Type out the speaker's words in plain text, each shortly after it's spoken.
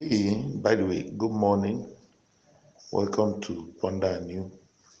By the way, good morning. Welcome to Ponder Anew.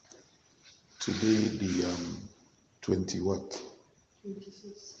 Today, the 20 what?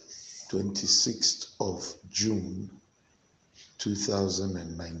 26th of June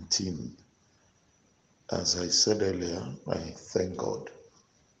 2019. As I said earlier, I thank God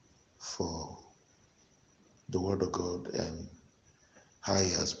for the Word of God and how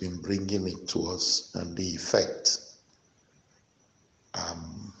He has been bringing it to us and the effect.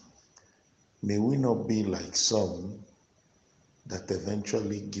 May we not be like some that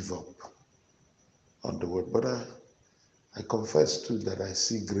eventually give up on the Word. But I confess too that I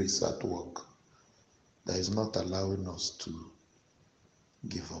see grace at work that is not allowing us to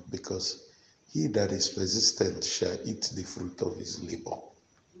give up, because he that is persistent shall eat the fruit of his labor.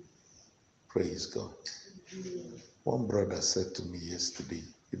 Praise God. One brother said to me yesterday,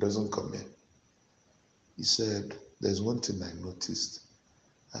 he doesn't come here. He said, there's one thing I noticed.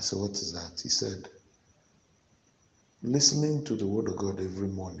 I said, what is that? He said, listening to the Word of God every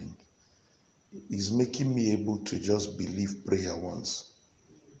morning is making me able to just believe prayer once.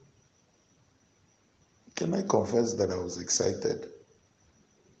 Can I confess that I was excited?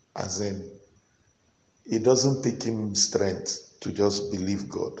 As in, it doesn't take him strength to just believe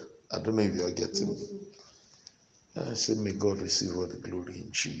God. I don't know if you are getting me. I say, may God receive all the glory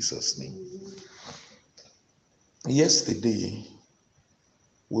in Jesus' name. Yesterday,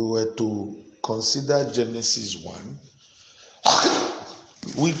 we were to consider Genesis 1,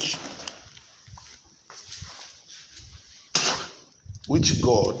 which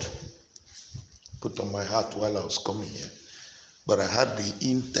God put on my heart while I was coming here. But I had the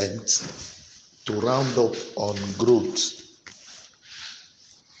intent to round up on growth.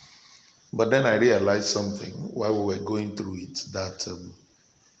 But then I realized something while we were going through it, that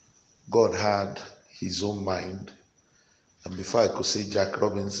God had his own mind. And before I could say Jack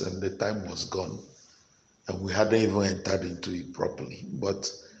Robinson, the time was gone. And we hadn't even entered into it properly. But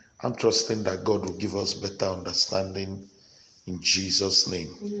I'm trusting that God will give us better understanding in Jesus'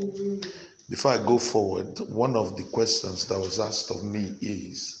 name. Mm-hmm. Before I go forward, one of the questions that was asked of me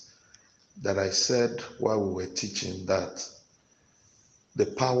is that I said while we were teaching that the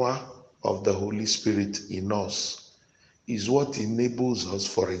power of the Holy Spirit in us is what enables us,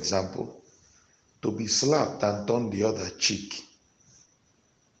 for example, to be slapped and turn the other cheek.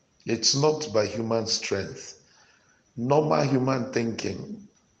 It's not by human strength. Normal human thinking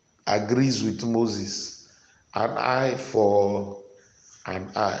agrees with Moses, an eye for an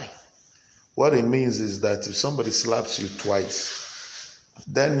eye. What it means is that if somebody slaps you twice,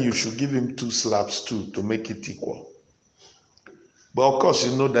 then you should give him 2 slaps too to make it equal. But of course,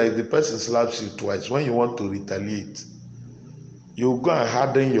 you know that if the person slaps you twice, when you want to retaliate, you go and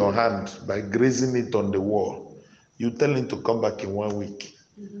harden your hand by grazing it on the wall. You tell him to come back in 1 week.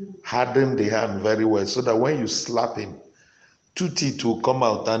 Harden the hand very well so that when you slap him, 2 teeth will come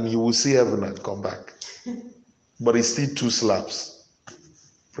out and he will see heaven and come back. But it's still 2 slaps.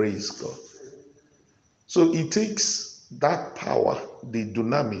 Praise God. So it takes that power, the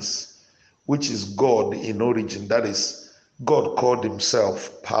dunamis, which is God in origin. That is, God called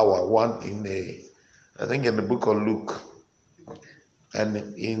himself power. I think in the book of Luke and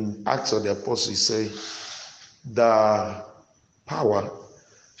in Acts of the Apostles, say, the power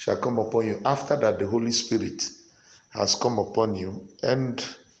shall come upon you. After that, the Holy Spirit has come upon you. And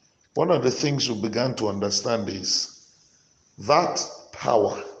one of the things we began to understand is that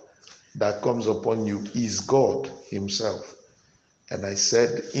power that comes upon you is God himself. And I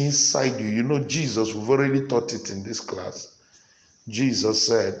said, inside you, you know Jesus, we've already taught it in this class. Jesus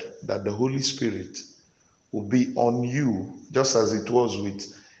said that the Holy Spirit will be on you, just as it was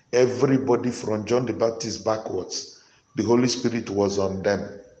with everybody from John the Baptist backwards. The Holy Spirit was on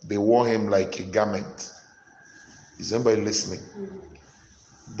them. They wore him like a garment. Is anybody listening?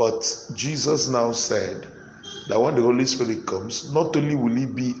 But Jesus now said that when the Holy Spirit comes, not only will he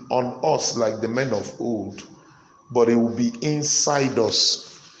be on us like the men of old, but it will be inside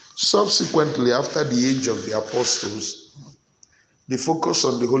us. Subsequently, after the age of the apostles, the focus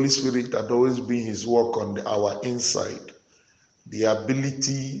on the Holy Spirit had always been his work on our inside. The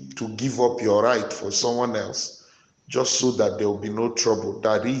ability to give up your right for someone else, just so that there will be no trouble.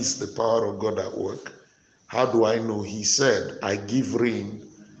 That is the power of God at work. How do I know? He said, I give rain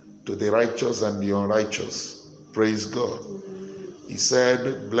to the righteous and the unrighteous. Praise God. He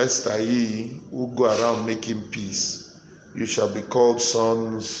said, blessed are ye who go around making peace. You shall be called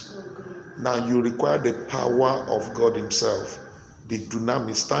sons. Now you require the power of God himself, the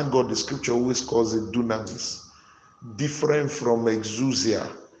dunamis. Thank God the scripture always calls it dunamis. Different from exousia.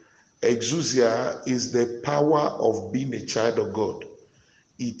 Exousia is the power of being a child of God.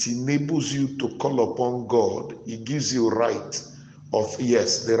 it enables you to call upon God. It gives you right of,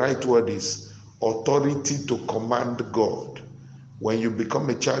 yes, the right word is authority to command God. When you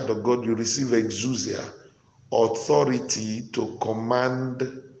become a child of God, you receive exousia, authority to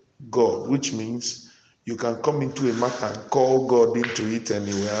command God, which means you can come into a matter and call God into it and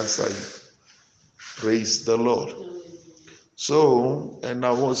he will answer you. Praise the Lord. So, and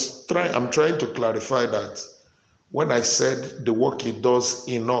I'm trying to clarify that when I said the work he does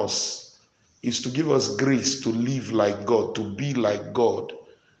in us is to give us grace to live like God, to be like God,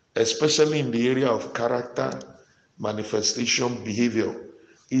 especially in the area of character, manifestation, behavior.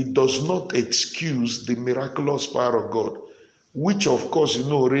 It does not excuse the miraculous power of God, which of course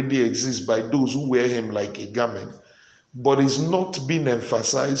already exists by those who wear him like a garment, but is not being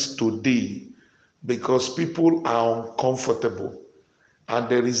emphasized today because people are uncomfortable. And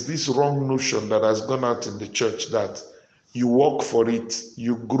there is this wrong notion that has gone out in the church that you work for it,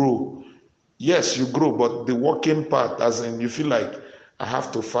 you grow. Yes, you grow, but the working part, as in you feel like I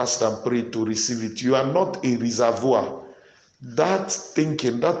have to fast and pray to receive it. You are not a reservoir. That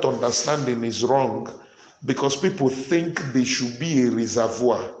thinking, that understanding is wrong because people think they should be a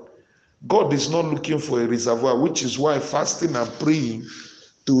reservoir. God is not looking for a reservoir, which is why fasting and praying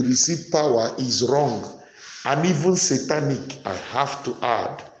to receive power is wrong. And even satanic, I have to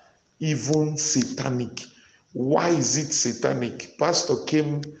add, even satanic. Why is it satanic? Pastor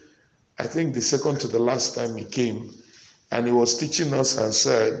came, I think the second to the last time he came, and he was teaching us and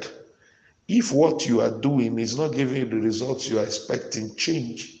said, if what you are doing is not giving you the results you are expecting,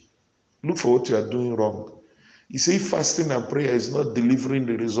 change. Look for what you are doing wrong. He said, if fasting and prayer is not delivering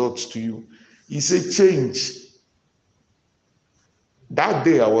the results to you, he said, change. That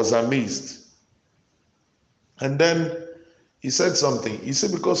day I was amazed. And then he said something. He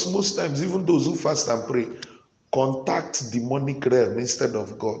said, because most times, even those who fast and pray contact demonic realm instead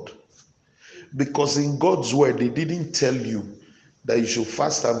of God. Because in God's word, they didn't tell you that you should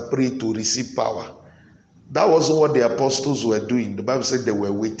fast and pray to receive power. That wasn't what the apostles were doing. The Bible said they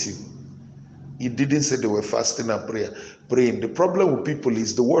were waiting. It didn't say they were fasting and praying. The problem with people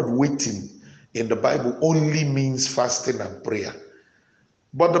is the word waiting in the Bible only means fasting and prayer.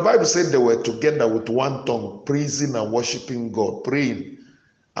 But the Bible said they were together with one tongue, praising and worshiping God, praying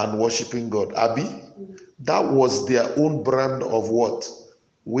and worshiping God. Abi, that was their own brand of what?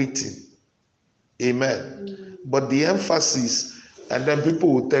 Waiting. Amen. But the emphasis, and then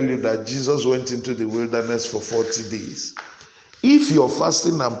people will tell you that Jesus went into the wilderness for 40 days. If your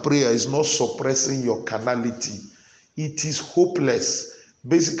fasting and prayer is not suppressing your carnality, it is hopeless.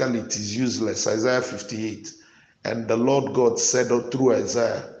 Basically, it is useless. Isaiah 58. And the Lord God said through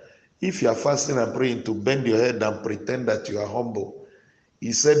Isaiah, if you are fasting and praying to bend your head and pretend that you are humble,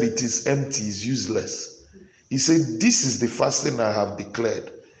 he said it is empty, it's useless. He said, this is the fasting I have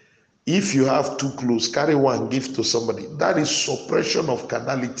declared. If you have 2 clothes, carry one, give to somebody. That is suppression of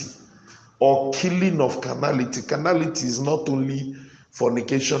carnality or killing of carnality. Carnality is not only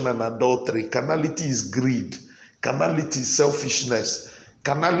fornication and adultery. Carnality is greed. Carnality is selfishness.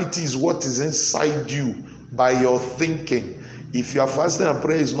 Carnality is what is inside you by your thinking. If your fasting and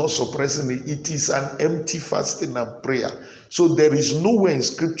prayer is not suppressing it, it is an empty fasting and prayer. So there is nowhere in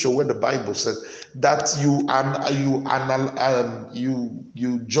scripture where the Bible says that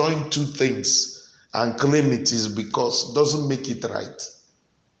you join two things and claim it is because doesn't make it right.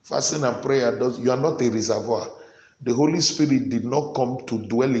 Fasting and prayer you are not a reservoir. The Holy Spirit did not come to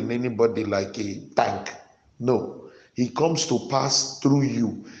dwell in anybody like a tank. No, he comes to pass through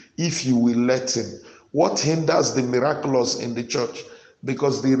you if you will let him. What hinders the miraculous in the church?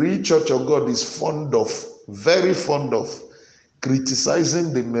 Because the real church of God is very fond of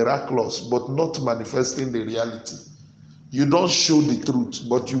criticizing the miraculous but not manifesting the reality. You don't show the truth,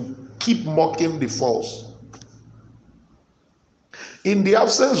 but you keep mocking the false. In the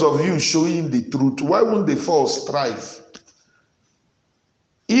absence of you showing the truth, why won't the false thrive?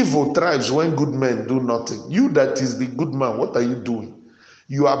 Evil thrives when good men do nothing. You that is the good man, what are you doing?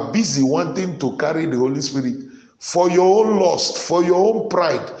 You are busy wanting to carry the Holy Spirit for your own lust, for your own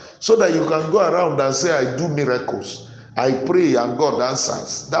pride, so that you can go around and say, I do miracles. I pray and God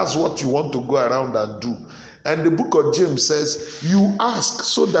answers. That's what you want to go around and do. And the book of James says, you ask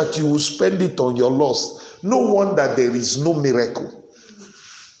so that you will spend it on your lust. No wonder there is no miracle.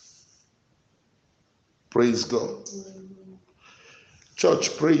 Praise God.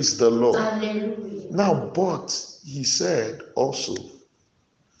 Church, praise the Lord. Hallelujah. Now, but he said also,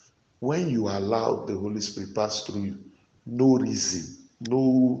 when you allow the Holy Spirit pass through you, no reason,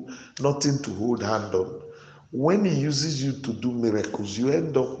 nothing to hold hand on. When he uses you to do miracles, you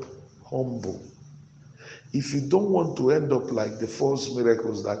end up humble. If you don't want to end up like the false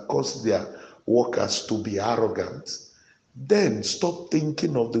miracles that cause their workers to be arrogant, then stop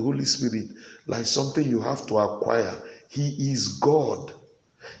thinking of the Holy Spirit like something you have to acquire. He is God.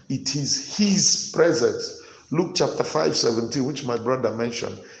 It is His presence. Luke chapter 5:17, which my brother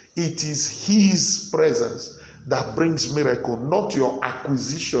mentioned. It is His presence that brings miracle, not your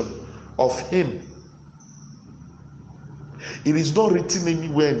acquisition of Him. It is not written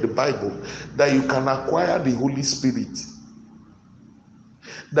anywhere in the Bible that you can acquire the Holy Spirit.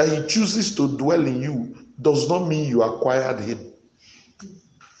 That He chooses to dwell in you does not mean you acquired Him.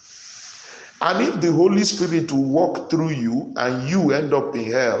 And if the Holy Spirit will walk through you and you end up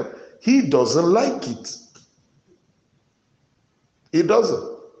in hell, He doesn't like it. He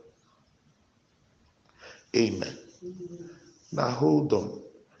doesn't. Amen. Now hold on.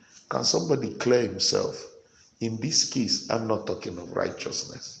 Can somebody clear himself? In this case, I'm not talking of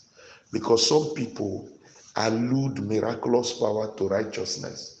righteousness. Because some people allude miraculous power to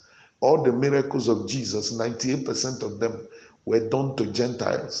righteousness. All the miracles of Jesus, 98% of them were done to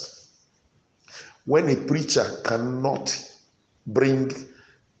Gentiles. When a preacher cannot bring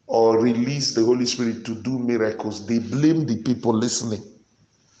or release the Holy Spirit to do miracles, they blame the people listening.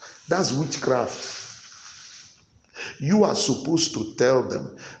 That's witchcraft. You are supposed to tell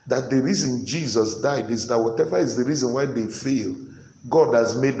them that the reason Jesus died is that whatever is the reason why they fail, God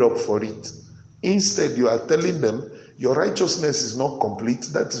has made up for it. Instead, you are telling them your righteousness is not complete.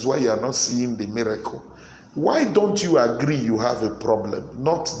 That is why you are not seeing the miracle. Why don't you agree you have a problem,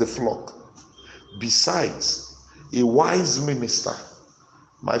 not the flock? Besides, a wise minister,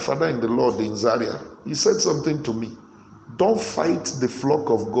 my father in the Lord in Zaria, he said something to me. Don't fight the flock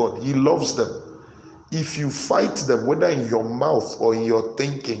of God. He loves them. If you fight them, whether in your mouth or in your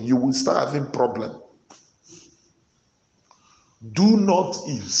thinking, you will start having problem. Do not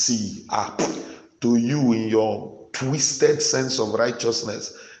see to you in your twisted sense of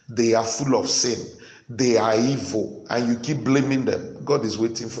righteousness. They are full of sin. They are evil. And you keep blaming them. God is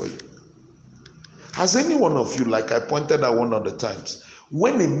waiting for you. Has any one of you, like I pointed out one of the times,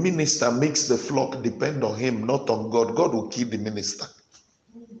 when a minister makes the flock depend on him, not on God, God will kill the minister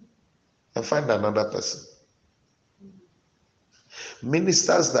and find another person.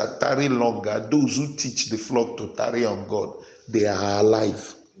 Ministers that tarry longer, those who teach the flock to tarry on God, they are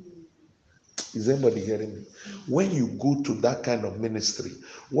alive. Is anybody hearing me? When you go to that kind of ministry,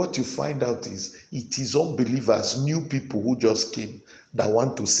 what you find out is it is unbelievers, new people who just came that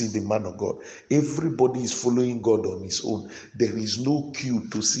want to see the man of God. Everybody is following God on his own. There is no queue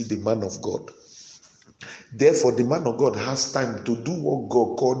to see the man of God. Therefore, the man of God has time to do what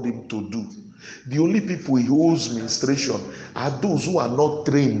God called him to do. The only people he holds ministration are those who are not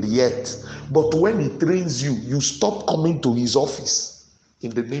trained yet. But when he trains you, you stop coming to his office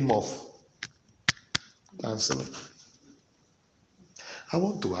in the name of counseling. I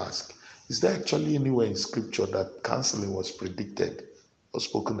want to ask, is there actually anywhere in scripture that counseling was predicted or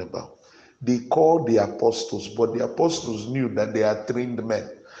spoken about? They called the apostles, but the apostles knew that they are trained men.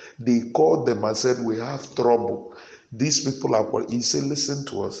 They called them and said, we have trouble. These people are, he said, listen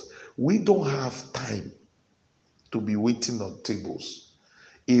to us. We don't have time to be waiting on tables,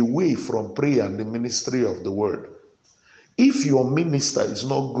 away from prayer and the ministry of the word. If your minister is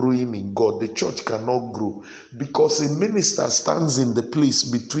not growing in God, the church cannot grow, because a minister stands in the place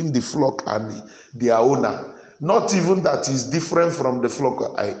between the flock and their owner. Not even that is different from the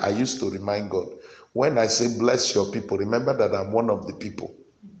flock. I used to remind God, when I say bless your people, remember that I'm one of the people.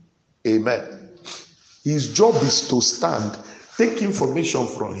 Amen. His job is to stand, take information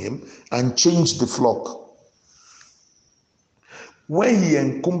from him, and change the flock. When he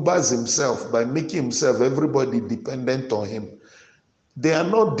encumbers himself by making himself everybody dependent on him, they are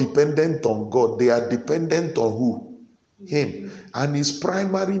not dependent on God. They are dependent on who? Him. And his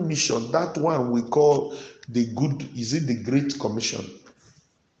primary mission, that one we call the good, is it the Great Commission?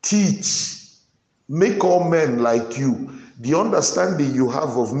 Teach. Make all men like you. The understanding you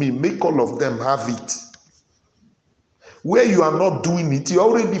have of me, make all of them have it. Where you are not doing it, you're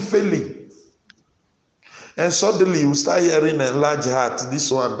already failing. And suddenly you start hearing a large heart, this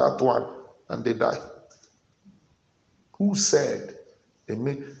one, that one, and they die. Who said?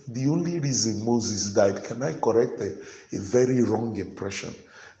 The only reason Moses died, can I correct a very wrong impression?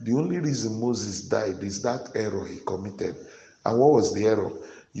 The only reason Moses died is that error he committed. And what was the error?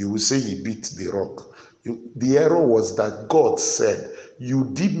 You will say he beat the rock. The error was that God said, you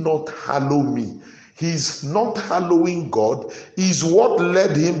did not hallow me. He's not hallowing God. Is what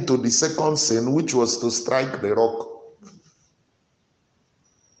led him to the second sin, which was to strike the rock.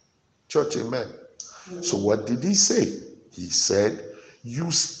 Church, amen. So what did he say? He said,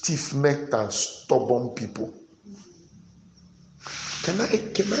 You stiff-necked and stubborn people. Can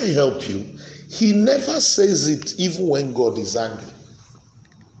I help you? He never says it even when God is angry.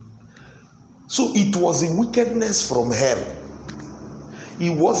 So it was a wickedness from hell.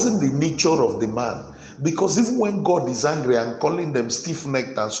 It wasn't the nature of the man. Because even when God is angry and calling them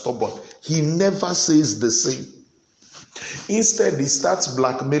stiff-necked and stubborn, he never says the same. Instead, he starts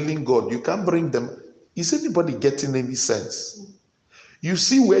blackmailing God. You can't bring them. Is anybody getting any sense? You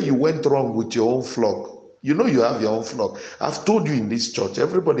see where you went wrong with your own flock. You know you have your own flock. I've told you in this church,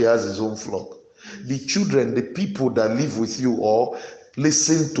 everybody has his own flock. The children, the people that live with you or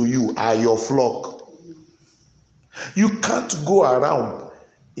listen to you are your flock. You can't go around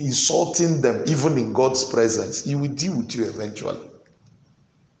insulting them even in God's presence. He will deal with you eventually.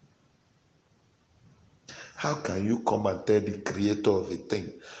 How can you come and tell the creator of a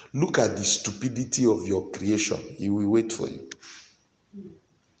thing, look at the stupidity of your creation? He will wait for you.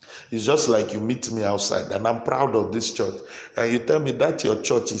 It's just like you meet me outside and I'm proud of this church and you tell me that your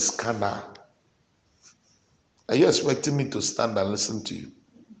church is carnal. Are you expecting me to stand and listen to you?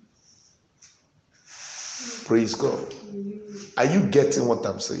 Praise God. Are you getting what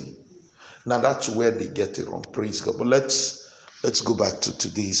I'm saying? Now that's where they get it wrong. Praise God. But let's go back to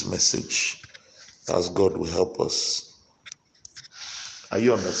today's message as God will help us. Are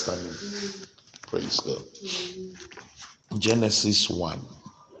you understanding? Praise God. Genesis 1.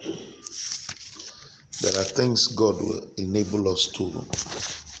 There are things God will enable us to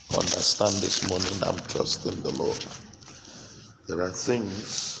understand this morning. I'm trusting the Lord. There are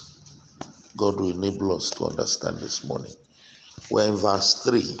things God will enable us to understand this morning. We're in verse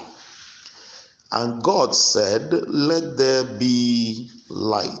 3. And God said, let there be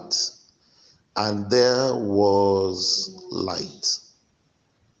light. And there was light.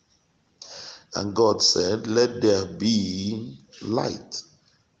 And God said, let there be light.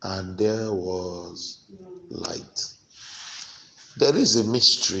 And there was light. There is a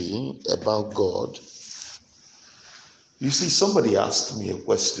mystery about God. You see, somebody asked me a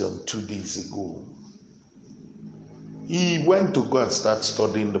question 2 days ago. He went to go and start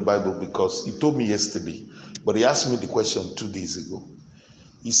studying the Bible because he told me yesterday, but he asked me the question 2 days ago.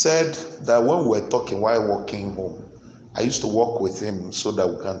 He said that when we were talking while walking home, I used to walk with him so that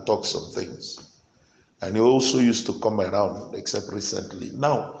we can talk some things. And he also used to come around, except recently.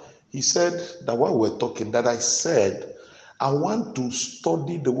 Now, he said that while we were talking, that I said, I want to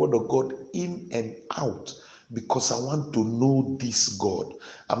study the word of God in and out because I want to know this God.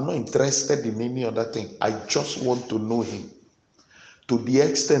 I'm not interested in any other thing. I just want to know him to the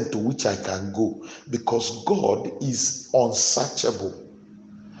extent to which I can go because God is unsearchable.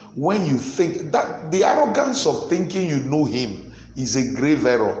 When you think that the arrogance of thinking you know him is a grave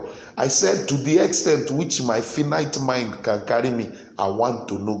error. I said to the extent to which my finite mind can carry me, I want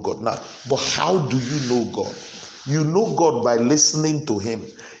to know God. Now, but how do you know God? You know God by listening to him.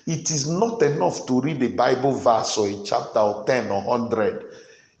 It is not enough to read a Bible verse or a chapter or 10 or 100.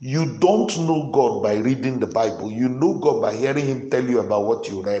 You don't know God by reading the Bible. You know God by hearing him tell you about what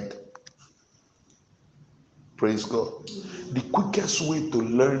you read. Praise God. The quickest way to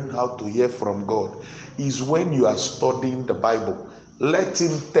learn how to hear from God is when you are studying the Bible. Let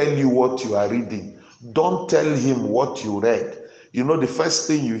him tell you what you are reading. Don't tell him what you read. You know, the first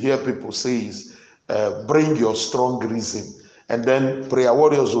thing you hear people say is, bring your strong reason. And then prayer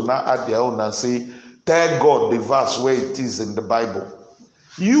warriors will now add their own and say, tell God the verse where it is in the Bible.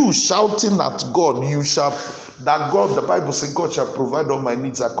 You shouting at God, that God, the Bible says, God shall provide all my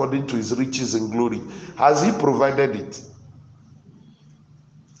needs according to his riches and glory. Has he provided it?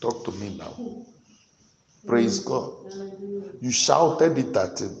 Talk to me now. Praise God. You shouted it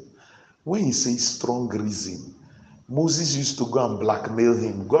at him. When he says strong reason, Moses used to go and blackmail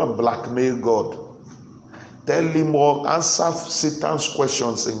him. Go and blackmail God. Tell him or answer Satan's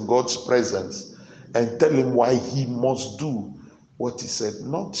questions in God's presence and tell him why he must do what he said.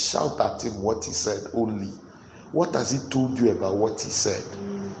 Not shout at him what he said only. What has he told you about what he said?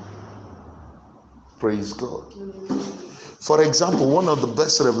 Praise God. For example, one of the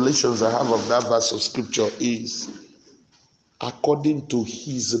best revelations I have of that verse of scripture is according to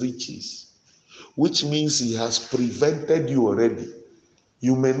his riches, which means he has prevented you already.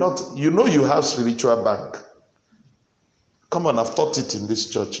 You may not, you know, you have spiritual bank. Come on, I've taught it in this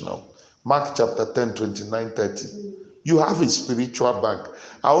church now. Mark chapter 10, 29, 30. You have a spiritual bank.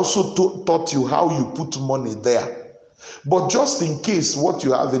 I also taught you how you put money there. But just in case what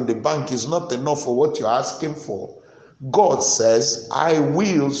you have in the bank is not enough for what you're asking for, God says, I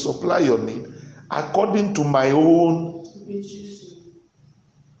will supply your need according to my own.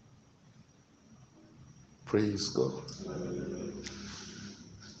 Praise God.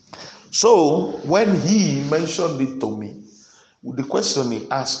 So when he mentioned it to me, the question he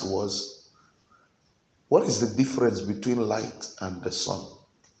asked was, what is the difference between light and the sun?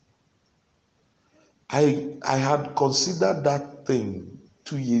 I had considered that thing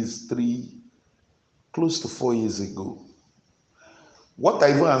 2 years, close to 4 years ago. What I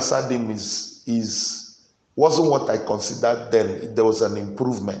even answered him is wasn't what I considered then. There was an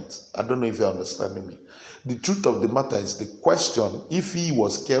improvement. I don't know if you're understanding me. The truth of the matter is the question, if he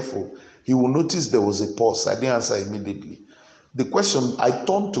was careful, he will notice there was a pause. I didn't answer immediately. The question, I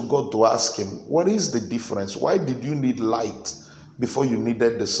turned to God to ask him, what is the difference? Why did you need light before you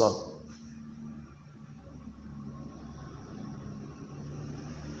needed the sun?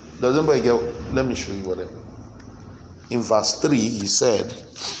 Does anybody get? Let me show you whatever. In verse 3, he said,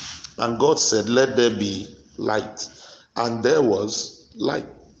 and God said, let there be light. And there was light.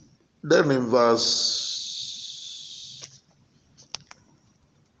 Then in verse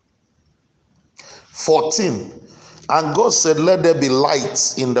 14, and God said, let there be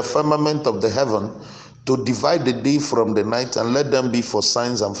lights in the firmament of the heaven to divide the day from the night, and let them be for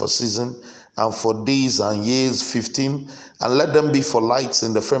signs and for seasons, and for days and years. 15, and let them be for lights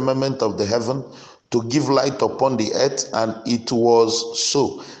in the firmament of the heaven to give light upon the earth. And it was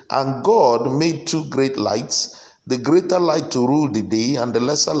so. And God made two great lights, the greater light to rule the day, and the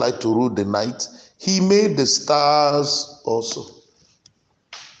lesser light to rule the night. He made the stars also.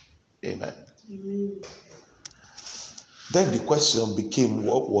 Amen. Amen. Then the question became,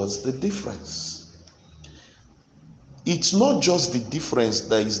 what was the difference? It's not just the difference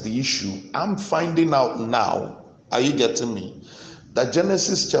that is the issue. I'm finding out now, are you getting me? That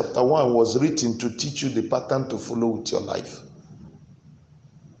Genesis chapter 1 was written to teach you the pattern to follow with your life.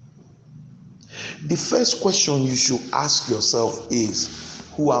 The first question you should ask yourself is,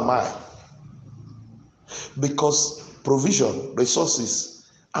 who am I? Because provision,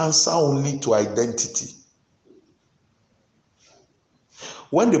 resources, answer only to identity.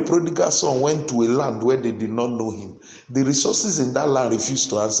 When the prodigal son went to a land where they did not know him, the resources in that land refused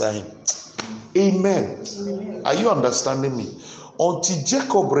to answer him. Amen. Amen. Are you understanding me? Until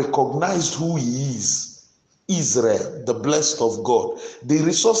Jacob recognized who he is, Israel, the blessed of God, the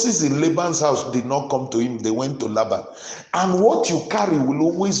resources in Laban's house did not come to him, they went to Laban. And what you carry will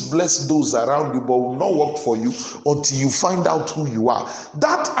always bless those around you, but will not work for you until you find out who you are.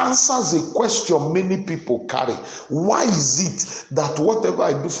 That answers a question many people carry. Why is it that whatever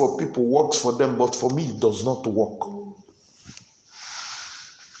I do for people works for them, but for me it does not work?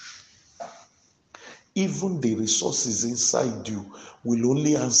 Even the resources inside you will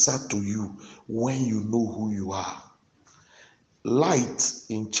only answer to you when you know who you are. Light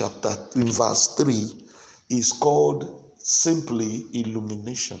in verse 3 is called simply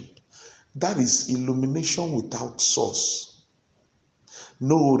illumination. That is illumination without source,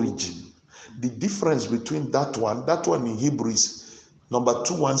 no origin. The difference between that one in Hebrew is number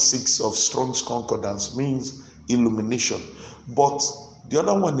 216 of Strong's Concordance, means illumination. But the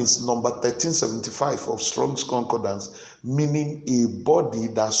other one is number 1375 of Strong's Concordance, meaning a body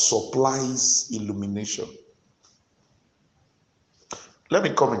that supplies illumination. Let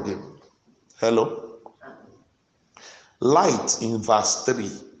me come again. Hello? Light in verse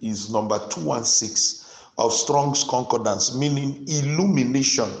 3 is number 216 of Strong's Concordance, meaning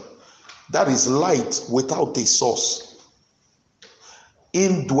illumination. That is light without a source.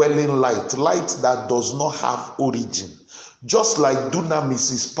 Indwelling light, light that does not have origin. Just like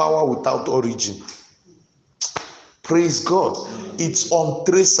dunamis is power without origin. Praise God. It's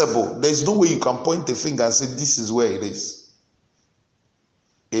untraceable. There's no way you can point a finger and say this is where it is.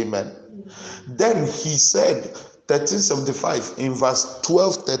 Amen. Then he said, 1375 in verse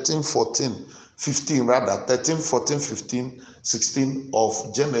 12, 13, 14, 15 rather, 13, 14, 15, 16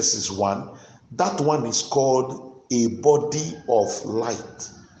 of Genesis 1. That one is called a body of light.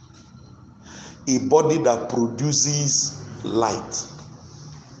 A body that produces light.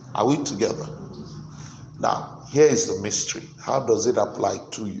 Are we together? Now, here is the mystery. How does it apply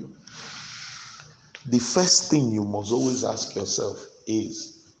to you? The first thing you must always ask yourself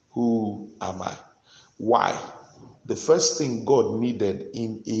is, who am I? Why? The first thing God needed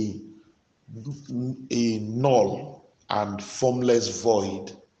in a null and formless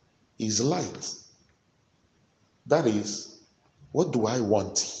void is light. That is, what do I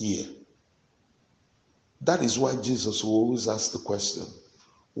want here? That is why Jesus will always ask the question,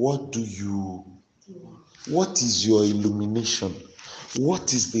 what is your illumination?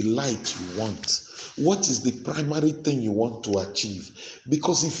 What is the light you want? What is the primary thing you want to achieve?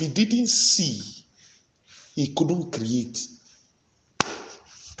 Because if he didn't see, he couldn't create.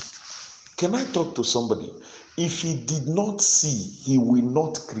 Can I talk to somebody? If he did not see, he will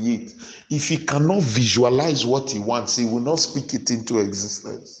not create. If he cannot visualize what he wants, he will not speak it into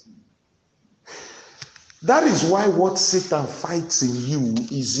existence. That is why what Satan fights in you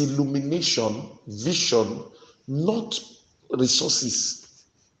is illumination, vision, not resources.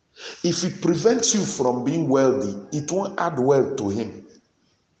 If it prevents you from being wealthy, it won't add wealth to him.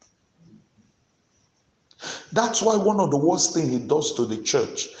 That's why one of the worst things he does to the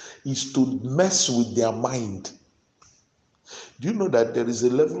church is to mess with their mind. Do you know that there is a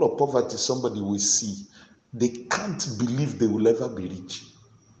level of poverty somebody will see? They can't believe they will ever be rich.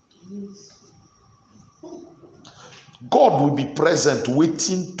 God will be present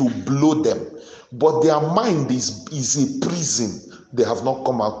waiting to blow them, but their mind is a prison they have not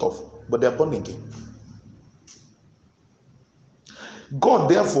come out of, but they are born again. God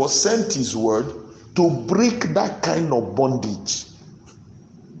therefore sent his word to break that kind of bondage.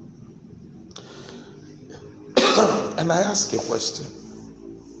 And I ask a question.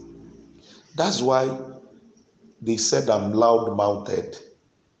 That's why they said I'm loud-mouthed.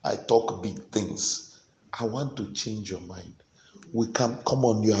 I talk big things. I want to change your mind. We can, come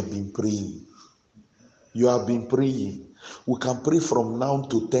on, you have been praying. You have been praying. We can pray from now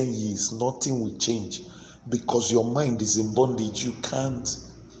to 10 years. Nothing will change because your mind is in bondage. You can't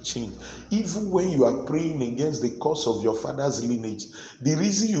change. Even when you are praying against the cause of your father's lineage, the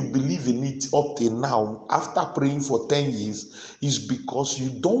reason you believe in it up till now, after praying for 10 years, is because you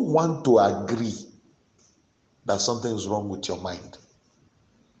don't want to agree that something is wrong with your mind.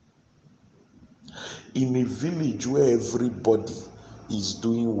 In a village where everybody is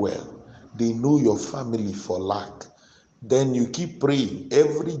doing well, they know your family for lack. Then you keep praying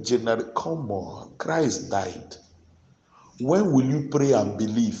every generation. Come on, Christ died. When will you pray and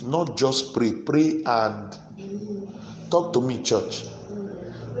believe? Not just pray, pray and talk to me, church.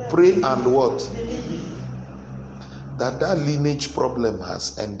 Pray and what? That lineage problem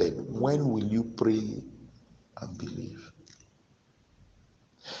has ended. When will you pray and believe?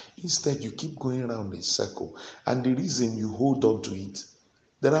 Instead, you keep going around in circle. And the reason you hold on to it,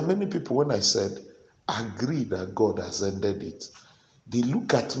 there are many people, when I said, agree that God has ended it, they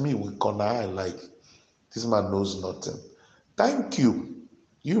look at me with corner eye like, this man knows nothing. Thank you.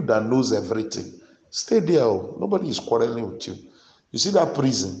 You that knows everything. Stay there. Nobody is quarreling with you. You see that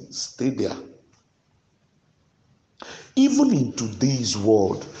prison? Stay there. Even in today's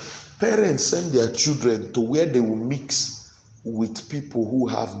world, parents send their children to where they will mix with people who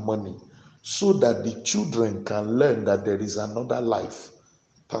have money so that the children can learn that there is another life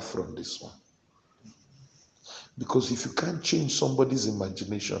apart from this one. Because if you can't change somebody's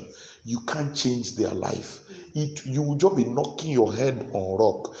imagination, you can't change their life. You will just be knocking your head on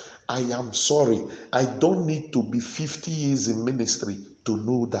rock. I am sorry. I don't need to be 50 years in ministry to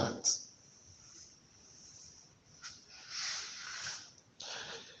know that.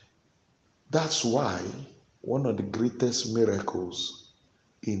 That's why one of the greatest miracles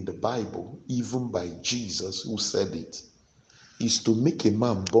in the Bible, even by Jesus who said it, is to make a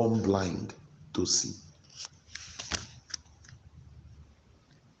man born blind to see.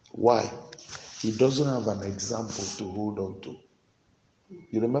 Why? He doesn't have an example to hold on to.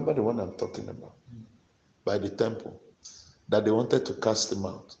 You remember the one I'm talking about? By the temple, that they wanted to cast him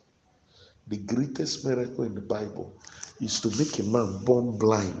out. The greatest miracle in the Bible is to make a man born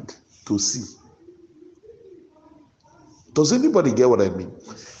blind to see. Does anybody get what I mean?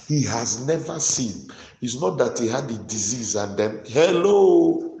 He has never seen. It's not that he had the disease and then,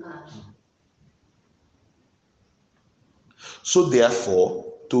 hello. So therefore,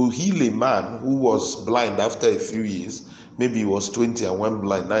 to heal a man who was blind after a few years, maybe he was 20 and went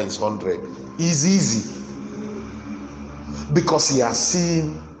blind, now he's 100, is easy. Because he has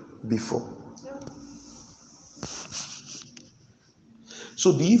seen before.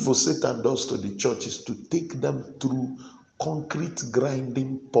 So the evil Satan does to the church is to take them through concrete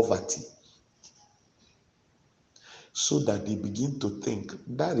grinding poverty so that they begin to think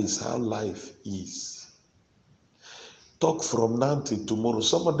that is how life is. Talk from now till tomorrow.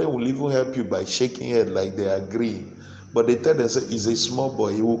 Some of them will even help you by shaking head like they agree. But they tell themselves, he's a small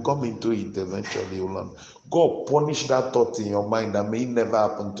boy. He will come into it eventually. He will learn. God punish that thought in your mind that may never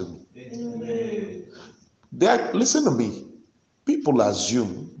happen to me. Listen to me. People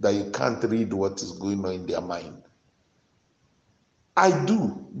assume that you can't read what is going on in their mind. I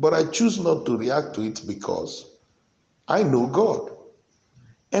do, but I choose not to react to it because I know God.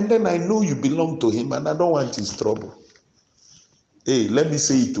 And then I know you belong to him and I don't want his trouble. Hey, let me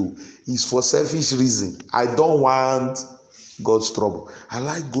say it too. It's for selfish reason. I don't want God's trouble. I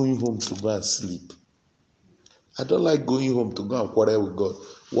like going home to go and sleep. I don't like going home to go and quarrel with God.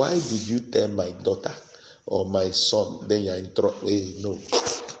 Why did you tell my daughter? or my son, then you're in trouble. Hey, no.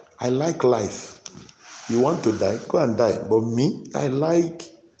 I like life. You want to die? Go and die. But me, I like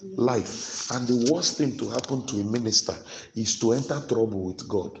life. And the worst thing to happen to a minister is to enter trouble with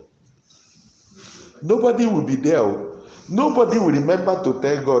God. Nobody will be there. Nobody will remember to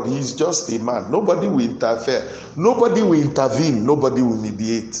tell God he's just a man. Nobody will interfere. Nobody will intervene. Nobody will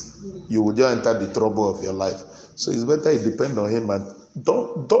mediate. You will just enter the trouble of your life. So it's better you depend on him and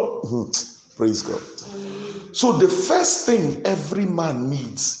don't praise God. So the first thing every man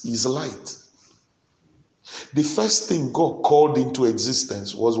needs is light. The first thing God called into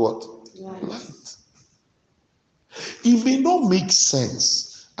existence was what? Light. It may not make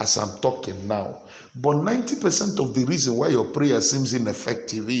sense as I'm talking now, but 90% of the reason why your prayer seems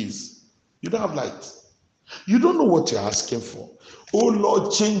ineffective is you don't have light. You don't know what you're asking for. Oh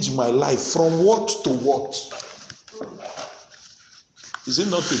Lord, change my life from what to what? Is it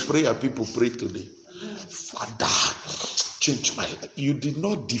not a prayer people pray today? Father, change my life. You did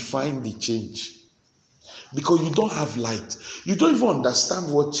not define the change because you don't have light. You don't even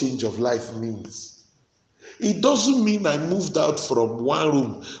understand what change of life means. It doesn't mean I moved out from one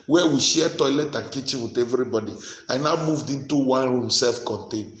room where we share toilet and kitchen with everybody. I now moved into one room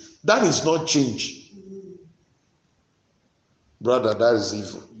self-contained. That is not change. Brother, that is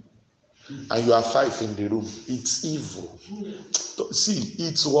evil. And you are 5 in the room. It's evil. See,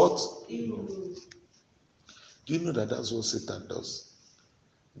 it's what? Evil. Do you know that that's what Satan does?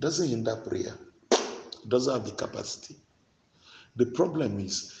 It doesn't hinder prayer. It doesn't have the capacity. The problem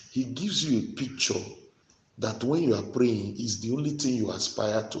is he gives you a picture that when you are praying is the only thing you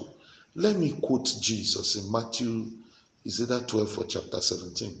aspire to. Let me quote Jesus in Matthew, is either 12 or chapter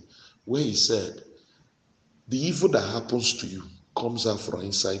 17, where he said, the evil that happens to you comes out from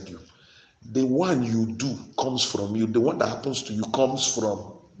inside you. The one you do comes from you. The one that happens to you comes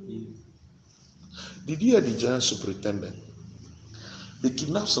from you. Did you hear the giant superintendent? They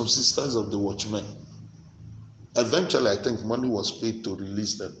kidnapped some sisters of the watchmen. Eventually, I think money was paid to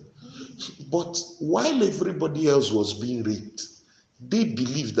release them. But while everybody else was being raped, they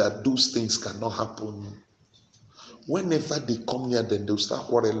believe that those things cannot happen. Whenever they come near them, they'll start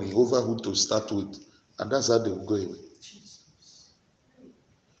quarreling over who to start with. And that's how they will go away.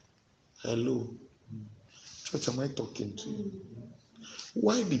 Hello. Church, am I talking to you?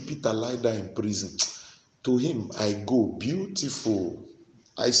 Why did Peter lie down in prison? To him, I go beautiful.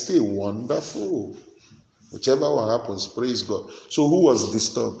 I stay wonderful. Whichever one happens, praise God. So who was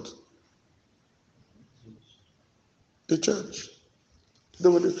disturbed? The church.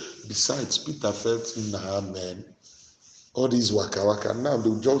 Besides, Peter felt, nah, man, all these waka waka. Now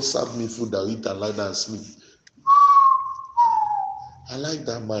they'll just serve me food, I'll eat and lie down and sleep. I like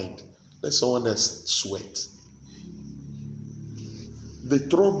that mind. Let someone else sweat. The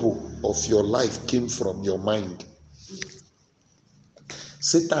trouble of your life came from your mind.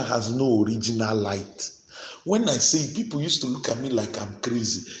 Satan has no original light. When I say people used to look at me like I'm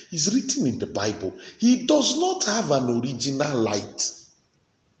crazy, it's written in the Bible. He does not have an original light.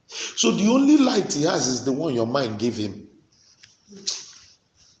 So the only light he has is the one your mind gave him.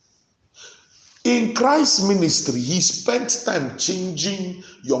 In Christ's ministry, he spent time changing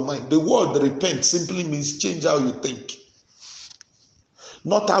your mind. The word repent simply means change how you think.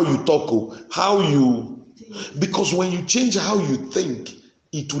 Not how you talk, how you... Because when you change how you think,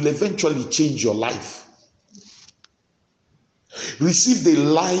 it will eventually change your life. Receive the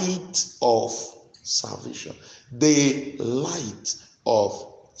light of salvation. The light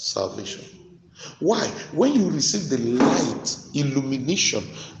of salvation. Why? When you receive the light, illumination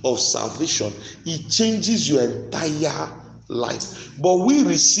of salvation, it changes your entire life. But we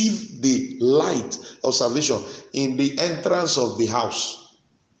receive the light of salvation in the entrance of the house.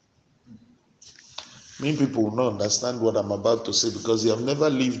 Many people will not understand what I'm about to say because they have never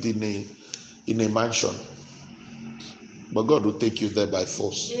lived in a mansion. But God will take you there by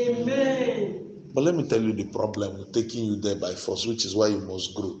force. Amen. But let me tell you the problem with taking you there by force, which is why you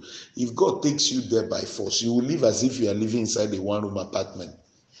must grow. If God takes you there by force, you will live as if you are living inside a one-room apartment.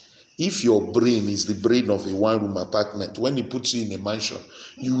 If your brain is the brain of a one-room apartment, when he puts you in a mansion,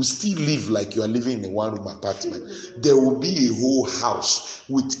 you will still live like you are living in a one-room apartment. There will be a whole house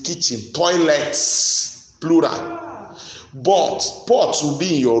with kitchen, toilets, plural. But pots will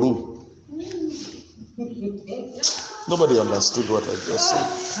be in your room. Nobody understood what I just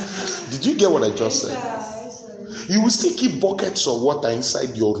said. Did you get what I just said? You will still keep buckets of water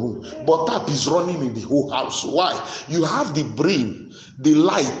inside your room, but tap is running in the whole house. Why? You have the brain, the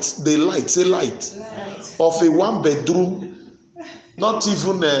light, say light, of a one bedroom Not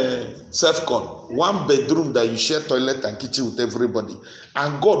even a self-con. One bedroom that you share toilet and kitchen with everybody.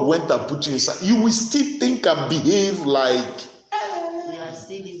 And God went and put you inside. You will still think and behave like We are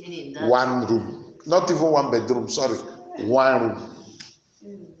still living in that one room. Not even one bedroom, sorry. One room.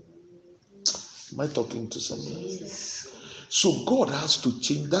 Am I talking to someone? Yes. So God has to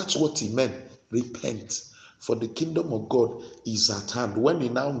change. That's what he meant. Repent. For the kingdom of God is at hand. When he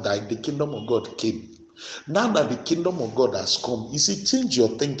now died, the kingdom of God came. Now that the kingdom of God has come, you see, change your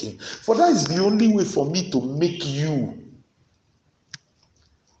thinking. For that is the only way for me to make you.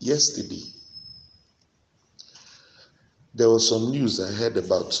 Yesterday, there was some news I heard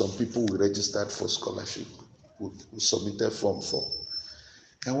about some people who registered for scholarship, who submitted form for.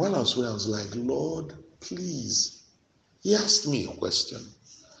 And while I was there, I was like, Lord, please. He asked me a question.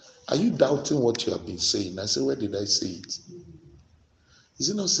 Are you doubting what you have been saying? I said, where did I say it? Is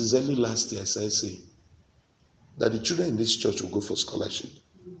it not sincerely last year I started saying that the children in this church will go for scholarship?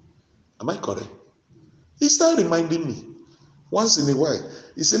 Am I correct? He started reminding me once in a while.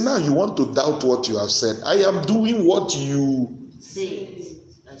 He said, now you want to doubt what you have said. I am doing what you Say.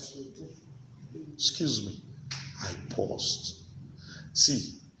 I should do. Excuse me. I paused.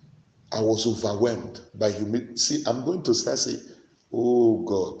 See, I was overwhelmed by humility. See, I'm going to start saying, oh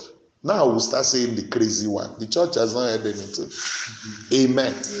God. Now I will start saying the crazy one. The church has not heard anything.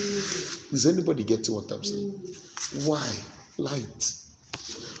 Amen. Is anybody getting what I'm saying? Why? Light.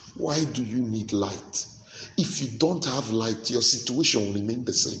 Why do you need light? If you don't have light, your situation will remain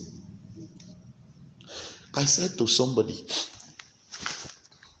the same. I said to somebody,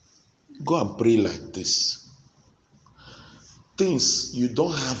 go and pray like this. Things, you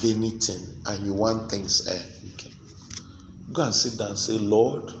don't have anything and you want things. Okay. Go and sit down and say,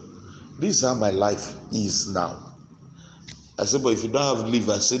 Lord, this is how my life is now. I said, but if you don't have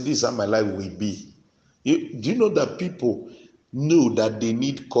liver, I said, this is how my life will be. Do you know that people know that they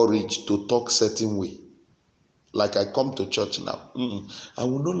need courage to talk certain way? Like I come to church now. I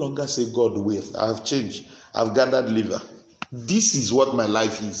will no longer say God will. I have changed. I've gathered liver. This is what my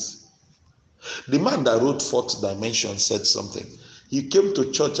life is. The man that wrote Fourth Dimension said something. He came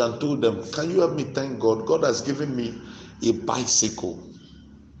to church and told them, can you help me thank God? God has given me a bicycle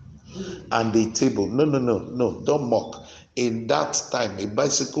and a table. No, don't mock. In that time, a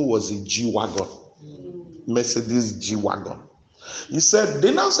bicycle was a G-Wagon. Mercedes G-Wagon. He said,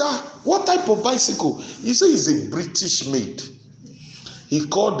 they now say, what type of bicycle? He said, it's a British made. He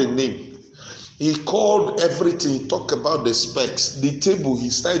called the name. He called everything. He talked about the specs. The table, he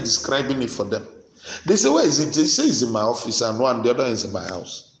started describing it for them. They say, where is it? They say it's in my office and one, the other is in my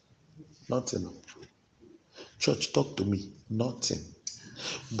house. Nothing. Church, talk to me. Nothing.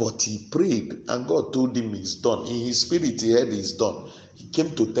 But he prayed and God told him it's done. In his spirit, he heard it's done. He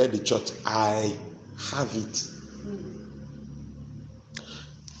came to tell the church, I have it.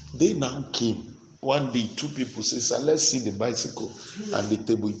 They now came. One day, two people say, sir, let's see the bicycle and the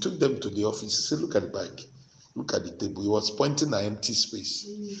table. He took them to the office. He said, look at the bike. Look at the table. He was pointing at empty space.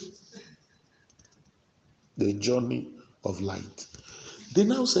 The journey of light. They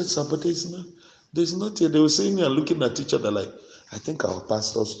now said, sir, but there's not here. They were saying and looking at each other like, I think our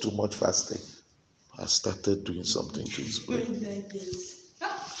pastor's too much fasting. I started doing something to his brain.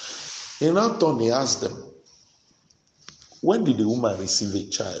 In our turn, he asked them, when did the woman receive a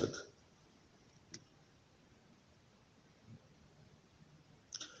child?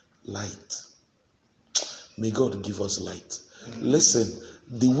 Light. May God give us light. Listen,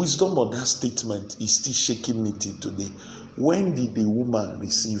 the wisdom of that statement is still shaking me till today. When did the woman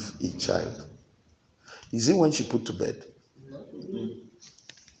receive a child? Is it when she put to bed?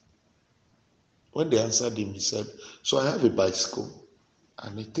 When they answered him, he said, so I have a bicycle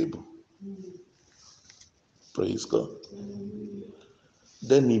and a table. Praise God.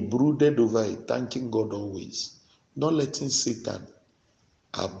 Then he brooded over it, thanking God always, not letting Satan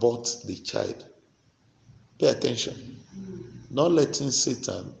abort the child. Pay attention. Not letting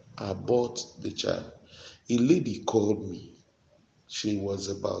Satan abort the child. A lady called me. She was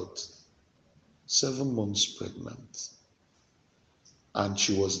about 7 months pregnant. And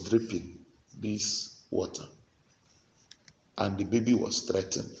she was dripping this water. And the baby was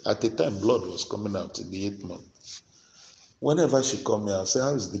threatened. At the time, blood was coming out in the 8th month. Whenever she called me, I say,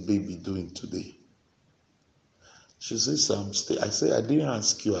 how is the baby doing today? She says, I say, I didn't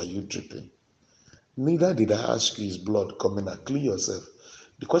ask you, are you dripping? Neither did I ask you, is blood coming out? Clean yourself.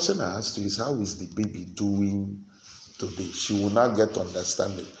 The question I asked you is, how is the baby doing today? She will not get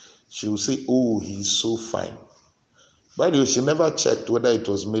understanding. She will say, oh, he's so fine. By the way, she never checked whether it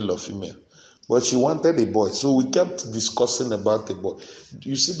was male or female. But she wanted a boy. So we kept discussing about the boy.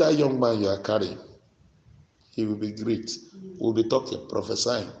 You see that young man you are carrying? He will be great. We'll be talking,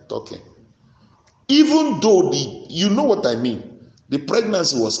 prophesying, talking. Even though you know what I mean, the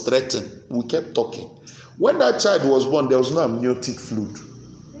pregnancy was threatened, we kept talking. When that child was born, there was no amniotic fluid.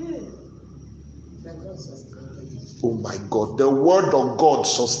 Oh my God, the word of God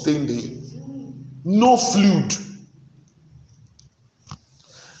sustained him. No fluid.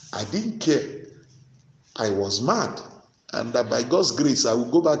 I didn't care. I was mad. And that by God's grace, I will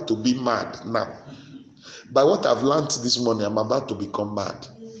go back to be mad now. By what I've learned this morning, I'm about to become mad.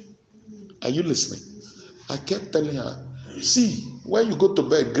 Are you listening? I kept telling her, see, when you go to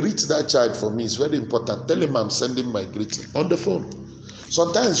bed, greet that child for me. It's very important. Tell him I'm sending my greeting on the phone.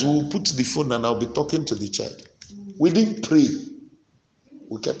 Sometimes we'll put the phone and I'll be talking to the child. We didn't pray.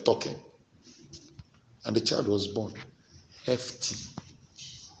 We kept talking. And the child was born. Hefty.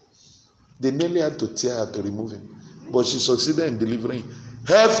 They nearly had to tear her to remove him. But she succeeded in delivering.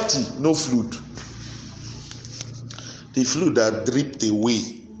 Hefty, no fluid. The fluid that dripped away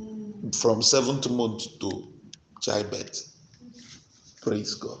from 7th month to childbirth.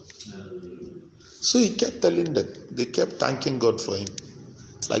 Praise God. So he kept telling them. They kept thanking God for him.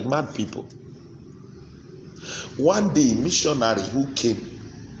 Like mad people. One day, missionary who came,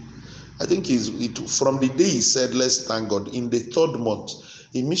 I think from the day he said, let's thank God, in the 3rd month,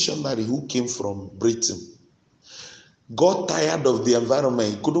 a missionary who came from Britain got tired of the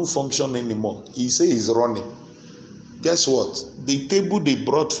environment. He couldn't function anymore. He said he's running. Guess what? The table they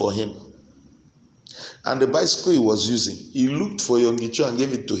brought for him and the bicycle he was using, he looked for Yongicho and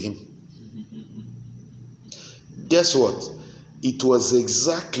gave it to him. Guess what? It was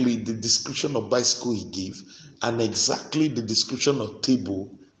exactly the description of bicycle he gave and exactly the description of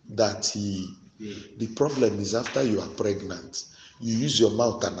table that the problem is after you are pregnant, you use your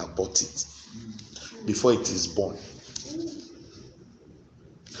mouth and abort it before it is born.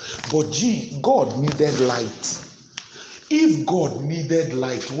 But God needed light. If God needed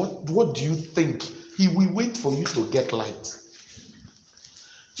light, what do you think? He will wait for you to get light.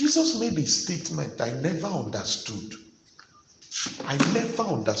 Jesus made a statement I never understood. I never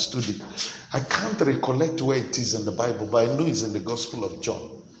understood it. I can't recollect where it is in the Bible, but I know it's in the Gospel of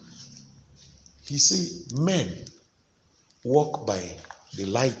John. He said, men walk by the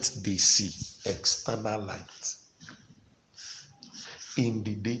light they see, external light, in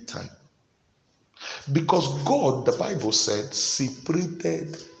the daytime. Because God, the Bible said,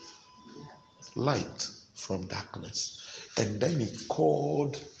 separated light from darkness. And then he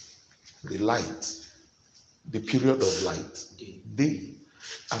called the light, the period of light, day,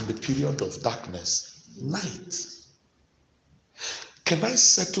 and the period of darkness, night. Can I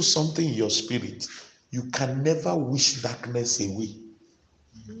settle something in your spirit? You can never wish darkness away.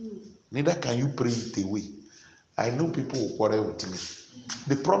 Neither can you pray it away. I know people will quarrel with me.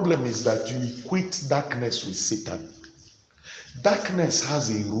 The problem is that you equate darkness with Satan. Darkness has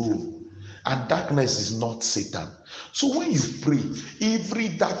a role, and darkness is not Satan. So when you pray, every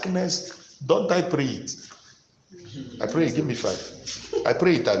darkness, don't I pray it? I pray it, give me 5. I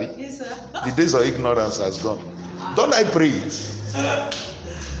pray it, Abby. Yes, sir. The days of ignorance has gone. Don't I pray it?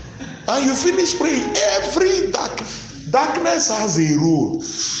 And you finish praying, every darkness has a role.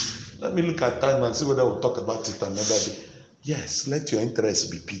 Let me look at time and see whether we'll talk about it another day. Yes, let your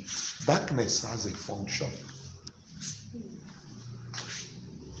interest be piqued. Darkness has a function.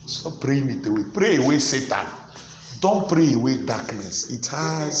 Stop praying it away. Pray away Satan. Don't pray away darkness. It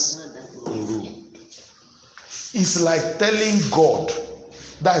has a role. It's like telling God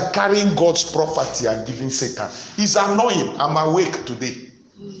that carrying God's property and giving Satan. It's annoying. I'm awake today.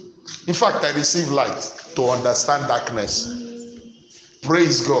 In fact, I receive light to understand darkness.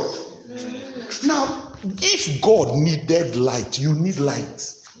 Praise God. Now, if God needed light, you need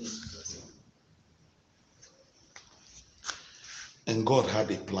light. And God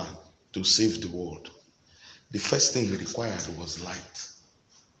had a plan to save the world. The first thing he required was light.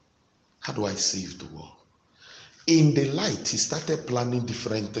 How do I save the world? In the light, he started planning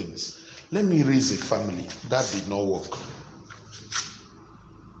different things. Let me raise a family. That did not work.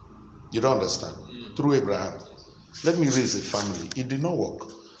 You don't understand? Through Abraham. Let me raise a family. It did not work.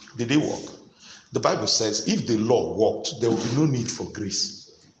 Did it work? The Bible says if the law worked, there would be no need for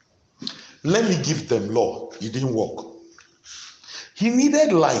grace. Let me give them law. It didn't work. He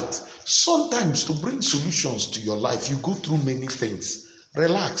needed light. Sometimes to bring solutions to your life, you go through many things.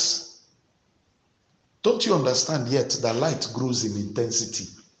 Relax. Don't you understand yet that light grows in intensity?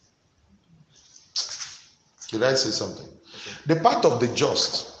 Did I say something? The path of the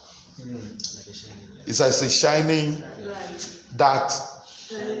just is as a shining that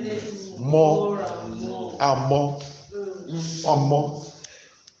more and more and more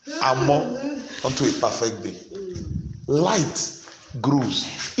and more unto a perfect day. Light grows.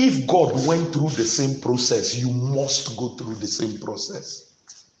 If God went through the same process, you must go through the same process.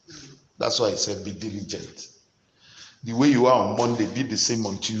 That's why I said be diligent. The way you are on Monday, be the same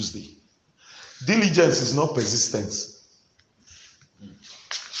on Tuesday. Diligence is not persistence.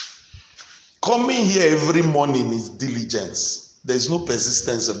 Coming here every morning is diligence. There's no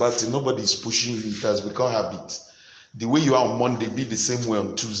persistence about it. Nobody is pushing you. It has become habit. The way you are on Monday, be the same way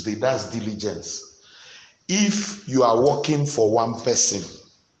on Tuesday. That's diligence. If you are working for one person,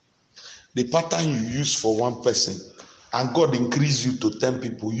 the pattern you use for one person, and God increase you to 10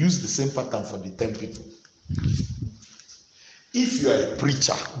 people, use the same pattern for the 10 people. If you are a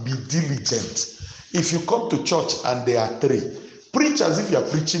preacher, be diligent. If you come to church and there are 3, preach as if you are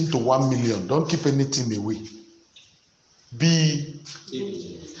preaching to 1 million. Don't keep anything away. Be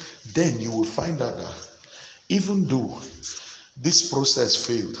diligent. Then you will find out that even though this process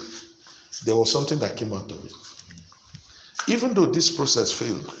failed, there was something that came out of it. Even though this process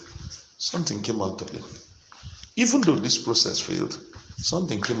failed, something came out of it. Even though this process failed,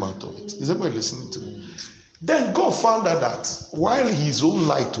 something came out of it. Is everybody listening to me? Then God found out that while his own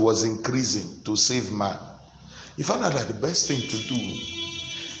light was increasing to save man, he found out that the best thing to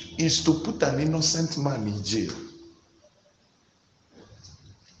do is to put an innocent man in jail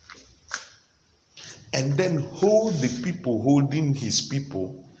and then hold the people holding his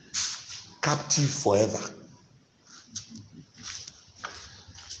people captive forever.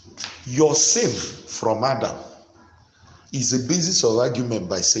 Your sin from Adam is a basis of argument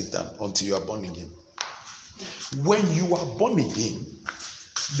by Satan until you are born again. When you are born again,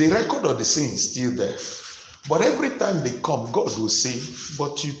 the record of the sin is still there. But every time they come, God will say,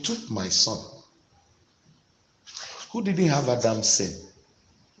 but you took my son. Who didn't have Adam's sin?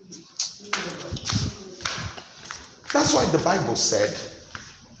 That's why the Bible said,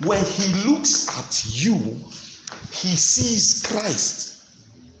 when he looks at you, he sees Christ.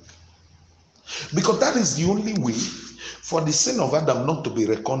 Because that is the only way for the sin of Adam not to be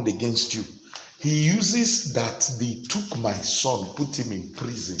reckoned against you. He uses that they took my son, put him in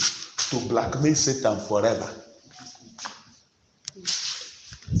prison to blackmail Satan forever.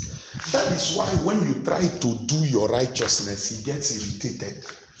 That is why when you try to do your righteousness, he gets irritated.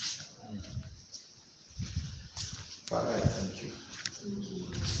 Father, I thank you.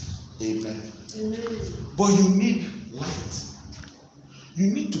 Amen. But you need light. You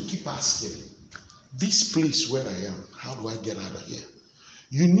need to keep asking, this place where I am, how do I get out of here?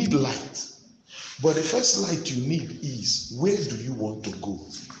 You need light. But the first light you need is, where do you want to go?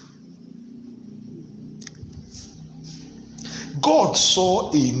 God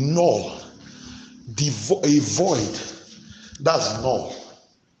saw a null, a void. That's null.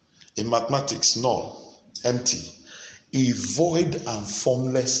 In mathematics, null, empty. A void and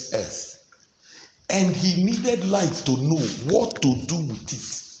formless earth. And he needed light to know what to do with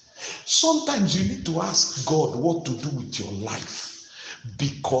it. Sometimes you need to ask God what to do with your life.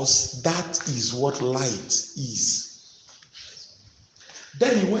 Because that is what light is.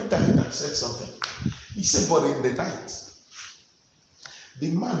 Then he went ahead and said something. He said, but in the night,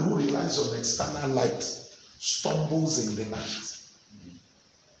 the man who relies on external light stumbles in the night.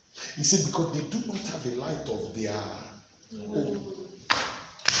 He said, because they do not have a light of their own.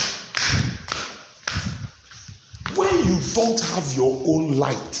 When you don't have your own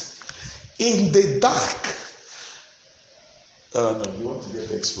light, in the dark, no, you want to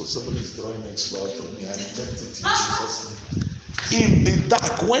get exposed. Somebody is drawing expo out of me. I reject it in Jesus' name. In the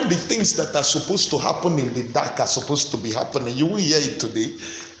dark, when the things that are supposed to happen in the dark are supposed to be happening, you will hear it today.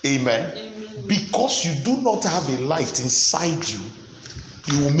 Amen. Amen. Because you do not have a light inside you,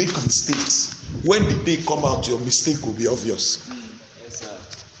 you will make mistakes. When the day come out, your mistake will be obvious. Yes, sir.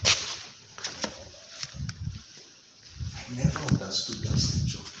 I never understood that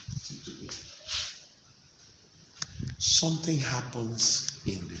scripture. Something happens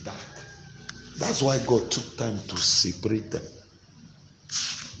in the dark. That's why God took time to separate them.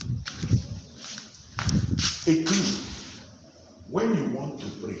 A clue. When you want to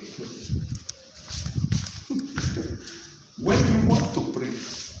pray, when you want to pray,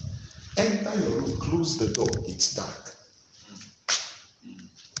 enter your room, close the door, it's dark.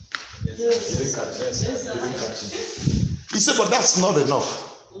 He said, but that's not enough.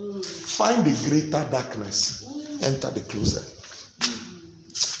 Find a greater darkness. Enter the closet.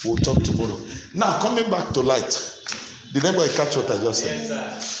 We'll talk tomorrow. Now, coming back to light. Did anybody catch what I just said?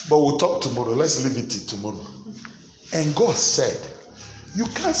 Yes, but we'll talk tomorrow. Let's leave it till tomorrow. And God said, you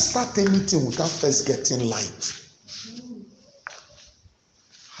can't start anything without first getting light.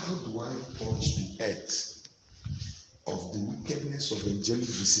 How do I purge the earth of the wickedness of angelic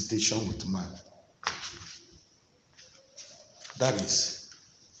visitation with man? That is,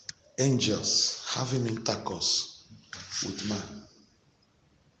 angels having intercourse with man.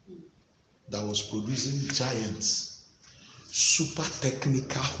 That was producing giants, super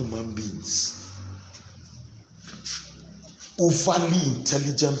technical human beings, overly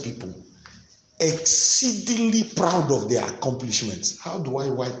intelligent people, exceedingly proud of their accomplishments. How do I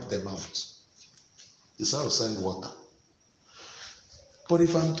wipe them out? It's how to send water. But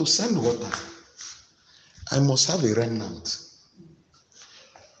if I'm to send water, I must have a remnant.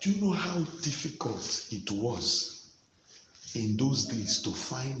 Do you know how difficult it was in those days to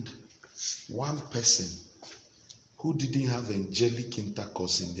find one person who didn't have angelic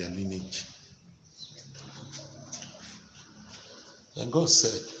intercourse in their lineage? And God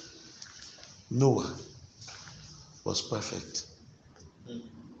said, Noah was perfect.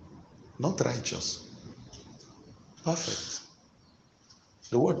 Not righteous, perfect.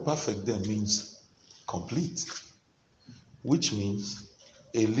 The word perfect there means complete, which means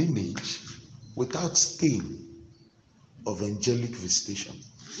a lineage without stain of angelic visitation.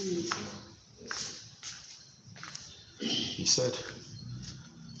 He said,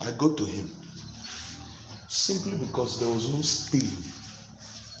 I go to him simply because there was no stain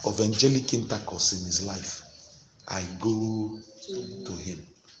of angelic intercourse in his life. I go to him.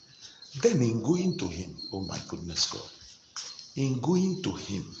 Then in going to him, oh my goodness God, in going to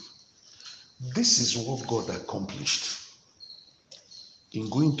him, this is what God accomplished. In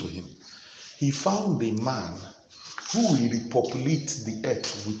going to him, he found a man who will repopulate the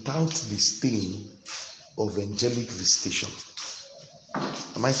earth without the stain of angelic visitation.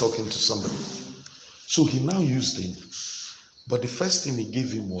 Am I talking to somebody? So he now used him, but the first thing he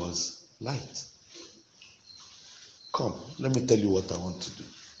gave him was light. Come, let me tell you what I want to do.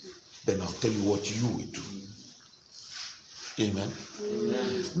 Then I'll tell you what you will do. Amen.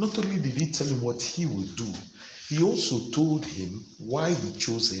 Amen. Not only did he tell him what he would do, he also told him why he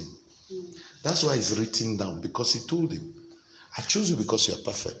chose him. That's why it's written down, because he told him, I chose you because you are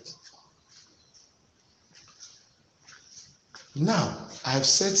perfect. Now, I've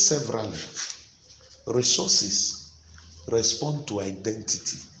said severally, resources respond to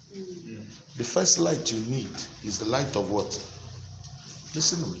identity. The first light you need is the light of what?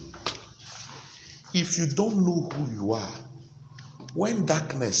 Listen to me. If you don't know who you are, when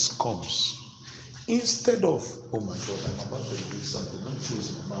darkness comes, instead of, oh my God, I'm about to do something, I'm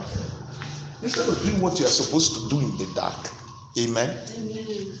closing my mouth. Instead of doing what you are supposed to do in the dark, amen,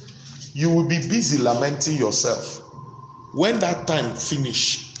 you will be busy lamenting yourself. When that time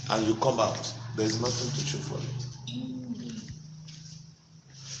finish and you come out, there's nothing to show for it.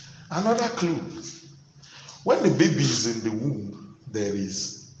 Another clue, when the baby is in the womb, there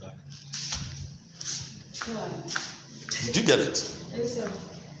is. Did you get it?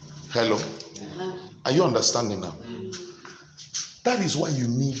 Hello? Are you understanding now? That is why you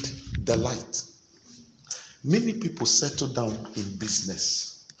need the light. Many people settle down in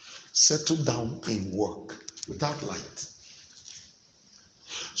business, settle down in work without light.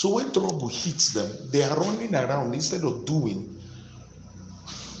 So when trouble hits them, they are running around instead of doing.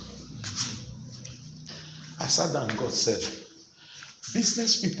 I sat down and God said,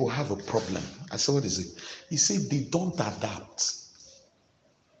 business people have a problem. I said, what is it? He said, they don't adapt.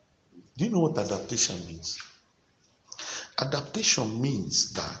 Do you know what adaptation means? Adaptation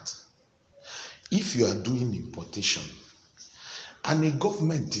means that if you are doing importation and a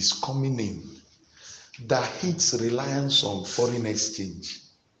government is coming in that hates reliance on foreign exchange,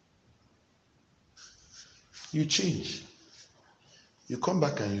 you change. You come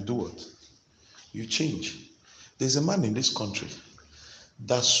back and you do what? You change. There's a man in this country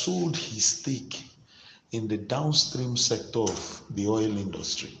that sold his stake in the downstream sector of the oil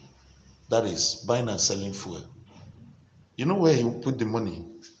industry. That is, buying and selling fuel. You know where he put the money?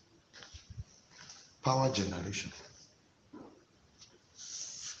 Power generation.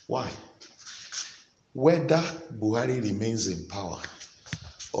 Why? Whether Buhari remains in power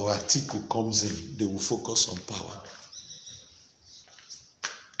or Atiku comes in, they will focus on power.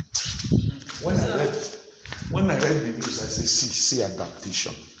 When I read the news, I say, see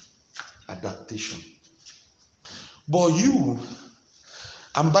adaptation. Adaptation. But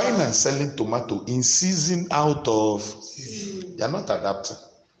I'm buying and selling tomato in season out of, you're not adapting.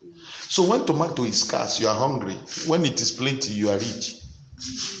 So when tomato is scarce, you are hungry. When it is plenty, you are rich.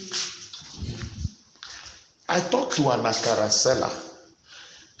 I talked to an akara seller,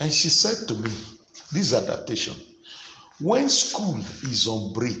 and she said to me, this adaptation. When school is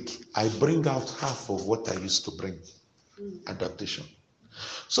on break, I bring out half of what I used to bring. Adaptation.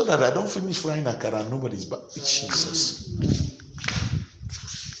 So that I don't finish frying akara and nobody's back. Jesus.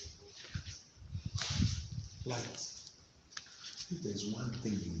 Light. If there's one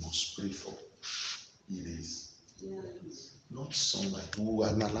thing you must pray for, it is not sunlight. We will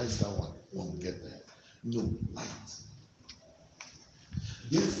analyze that one when we get there. No, light.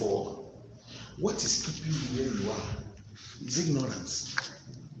 Therefore, what is keeping you where you are is ignorance.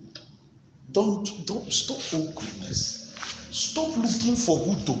 Don't stop. Oh goodness. Stop looking for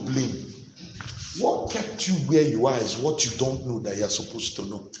who to blame. What kept you where you are is what you don't know that you're supposed to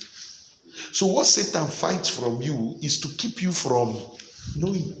know. So what Satan fights from you is to keep you from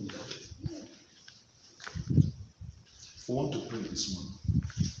knowing. We want to pray this morning.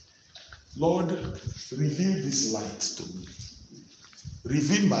 Lord, reveal this light to me.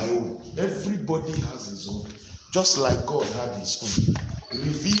 Reveal my own. Everybody has his own. Just like God had his own.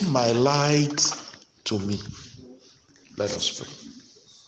 Reveal my light to me. Let us pray.